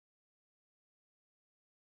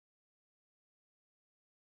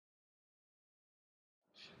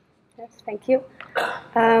Yes, thank you.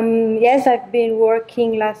 Yes, I've been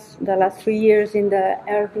working the last 3 years in the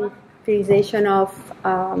aerophilization of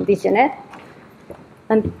DisGeNET.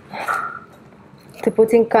 And to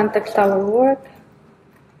put in context our work,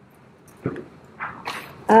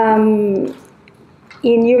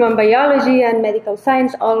 in human biology and medical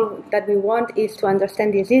science, all that we want is to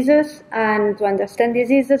understand diseases. And to understand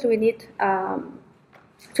diseases, we need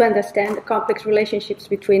to understand the complex relationships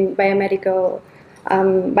between biomedical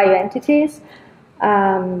bioentities,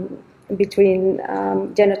 between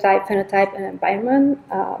genotype, phenotype, and environment,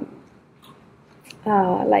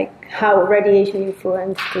 like how radiation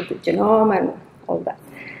influences the genome and all that.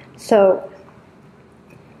 So,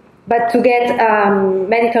 but to get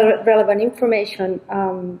medical relevant information,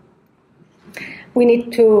 we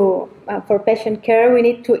need to, for patient care, we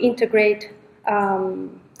need to integrate,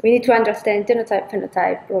 we need to understand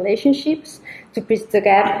genotype-phenotype relationships to bridge the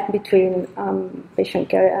gap between patient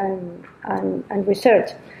care and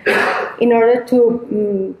research in order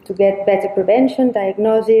to get better prevention,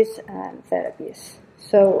 diagnosis, and therapies.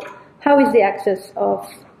 So how is the access of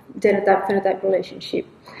genotype-phenotype relationship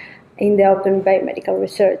in the open biomedical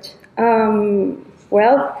research?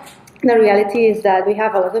 Well, the reality is that we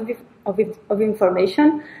have a lot of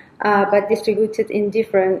information, but distributed in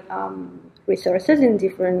different resources, in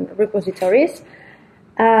different repositories.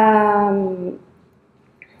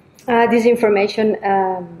 This information,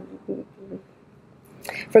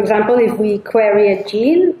 for example, if we query a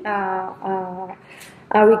gene,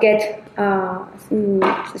 we get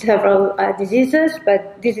several diseases,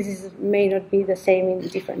 but diseases may not be the same in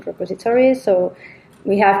different repositories, so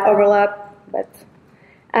we have overlap.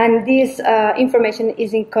 And this information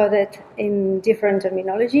is encoded in different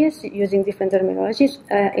terminologies, using different terminologies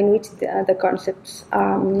in which the concepts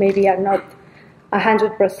maybe are not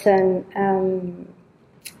 100%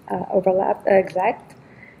 overlap exact.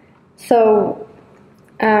 So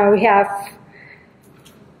we have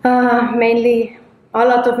mainly a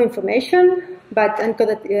lot of information, but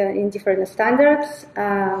encoded in different standards,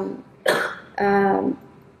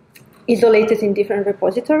 isolated in different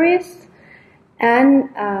repositories, and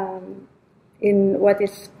in what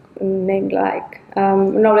is named like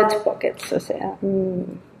knowledge pockets.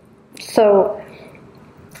 So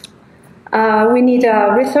we need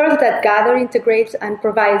a resource that gathers, integrates, and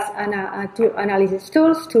provides analysis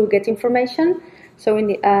tools to get information. So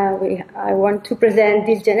I want to present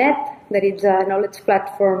DisGeNET, that is a knowledge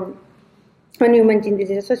platform on human gene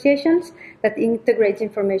disease associations that integrates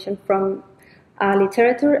information from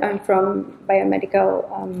literature and from biomedical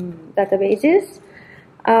databases.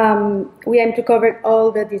 We aim to cover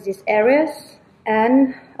all the disease areas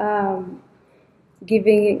and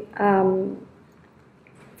giving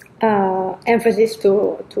emphasis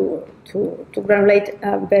to granulate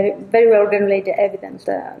very well granulated evidence,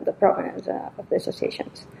 the provenance of the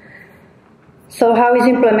associations. So how is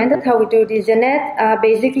implemented? How we do DisGeNET?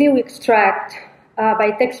 Basically, we extract by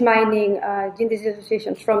text mining gene disease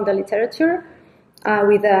associations from the literature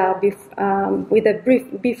with a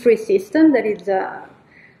B-free system, that is a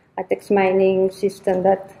text mining system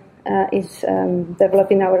that is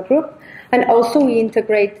developed in our group. And also we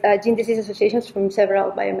integrate gene disease associations from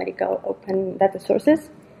several biomedical open data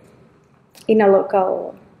sources in a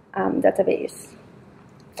local database.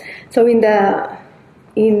 So in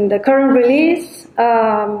the current release,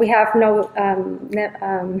 we have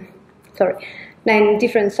 9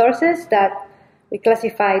 different sources that we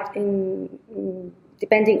classified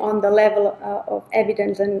depending on the level of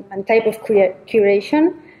evidence and type of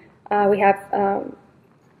curation. We have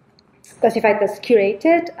classified as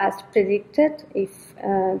curated, as predicted, if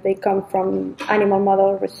they come from animal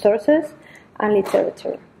model resources, and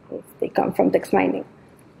literature, if they come from text mining.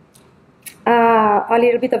 A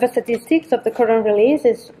little bit of the statistics of the current release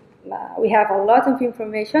is we have a lot of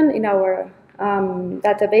information in our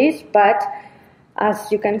database, but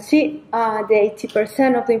as you can see, the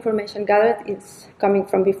 80% of the information gathered is coming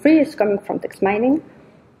from B-free, is coming from text mining.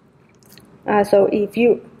 So if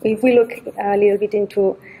we look a little bit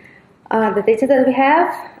into the data that we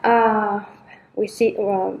have, we see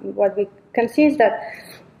what we can see is that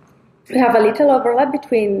we have a little overlap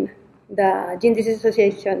between the gene disease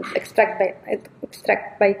associations extract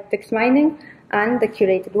by text mining and the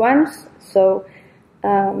curated ones. So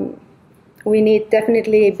we need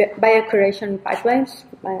definitely biocuration pipelines.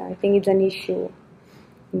 I think it's an issue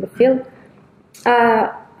in the field.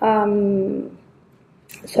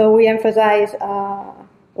 So we emphasize,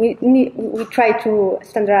 we try to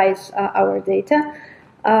standardize our data.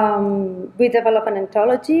 We develop an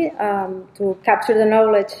ontology to capture the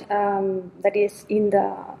knowledge that is in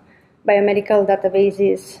the biomedical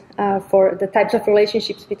databases for the types of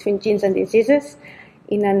relationships between genes and diseases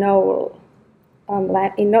in a known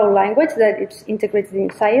language that it's integrated in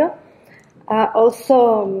SIO.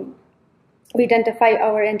 Also, we identify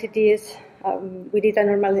our entities. We did a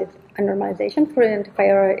normalization for identify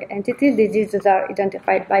our entities. Diseases are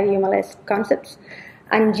identified by UMLS concepts,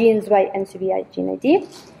 and genes by NCBI gene ID.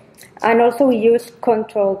 And also, we use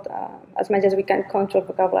controlled, as much as we can, control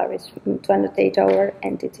vocabularies to annotate our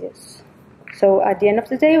entities. So at the end of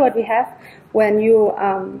the day, what we have when you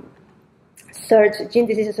search gene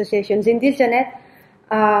disease associations in DisGeNET,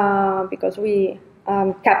 because we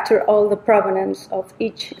capture all the provenance of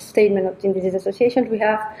each statement of gene disease associations, we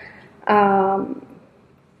have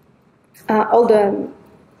all the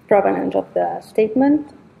provenance of the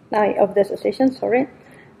statement, of the association, sorry.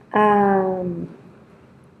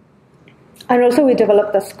 And also we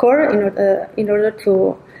developed a score in order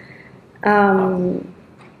to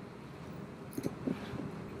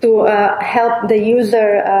help the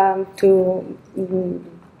user to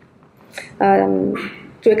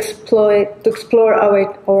explore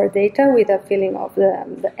our data with a feeling of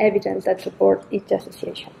the evidence that support each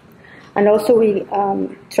association. And also we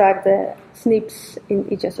track the SNPs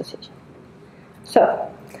in each association. So,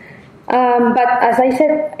 but as I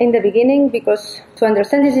said in the beginning, because to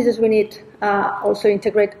understand diseases we need also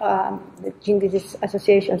integrate the gene disease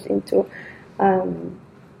associations into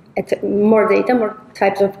more data, more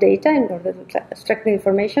types of data in order to extract the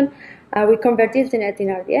information. We convert DisGeNET in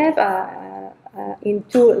RDF in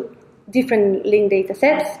two different linked data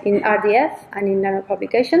sets, in RDF and in nano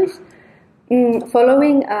publications,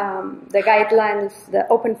 following the guidelines, the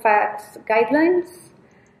open facts guidelines.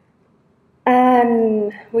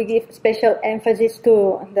 And we give special emphasis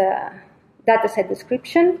to the dataset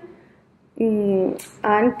description and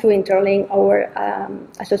to interlink our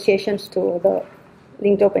associations to the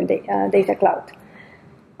linked open data cloud.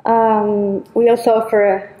 We also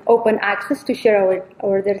offer open access to share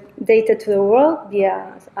our data to the world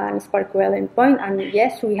via a SparkQL endpoint. And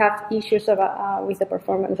yes, we have issues with the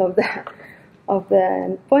performance of the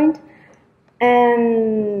endpoint.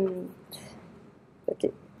 And that's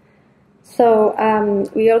it. So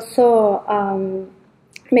we also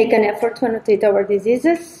make an effort to annotate our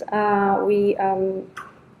diseases. We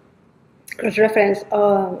cross-reference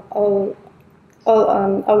all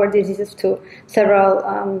our diseases to several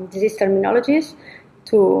disease terminologies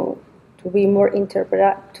to be more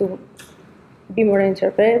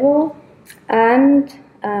interpretable, and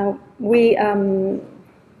we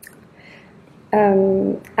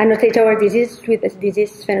annotate our disease with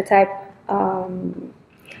disease phenotype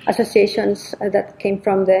associations that came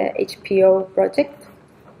from the HPO project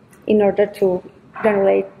in order to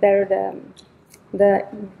granulate better the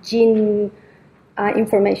gene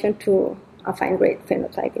information to a fine-grained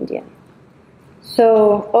phenotype in the end.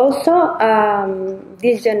 So also,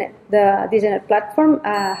 DisGeNET, the DisGeNET platform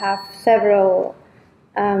have several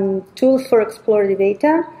tools for exploring the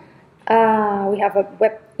data. We have a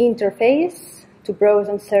web interface to browse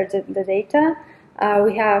and search the data.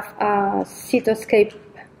 We have a Cytoscape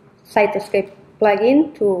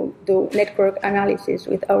plugin to do network analysis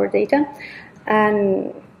with our data,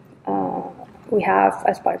 and we have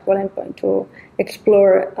a SparkQL endpoint to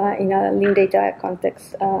explore in a linked data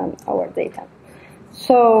context our data.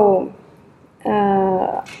 So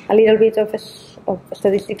a little bit of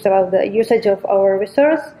statistics about the usage of our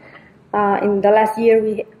resource. In the last year,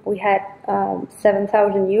 we had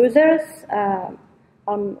 7,000 users,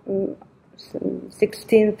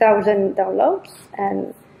 16,000 downloads,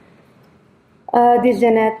 and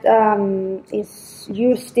DisGeNET is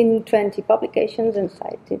used in 20 publications and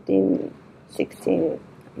cited in 16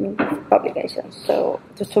 publications. So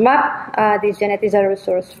to sum up, DisGeNET is a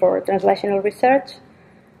resource for translational research,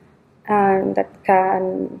 and that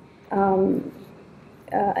can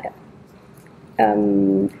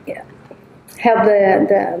help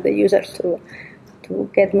the users to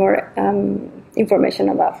get more information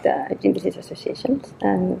about the gene disease associations.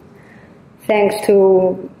 And thanks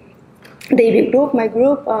to the group, my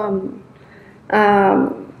group,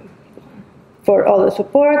 for all the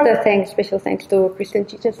support. Special thanks to Kristen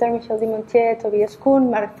Chichester, Michel Dimontier, Tobias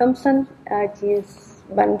Kuhn, Mark Thompson, Gilles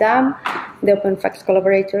Van Damme, the Open Facts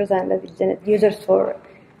collaborators, and the DisGeNET users for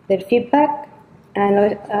their feedback. And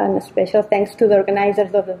a special thanks to the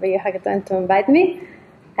organizers of the Biohackathon to invite me.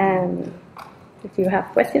 And if you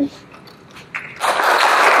have questions.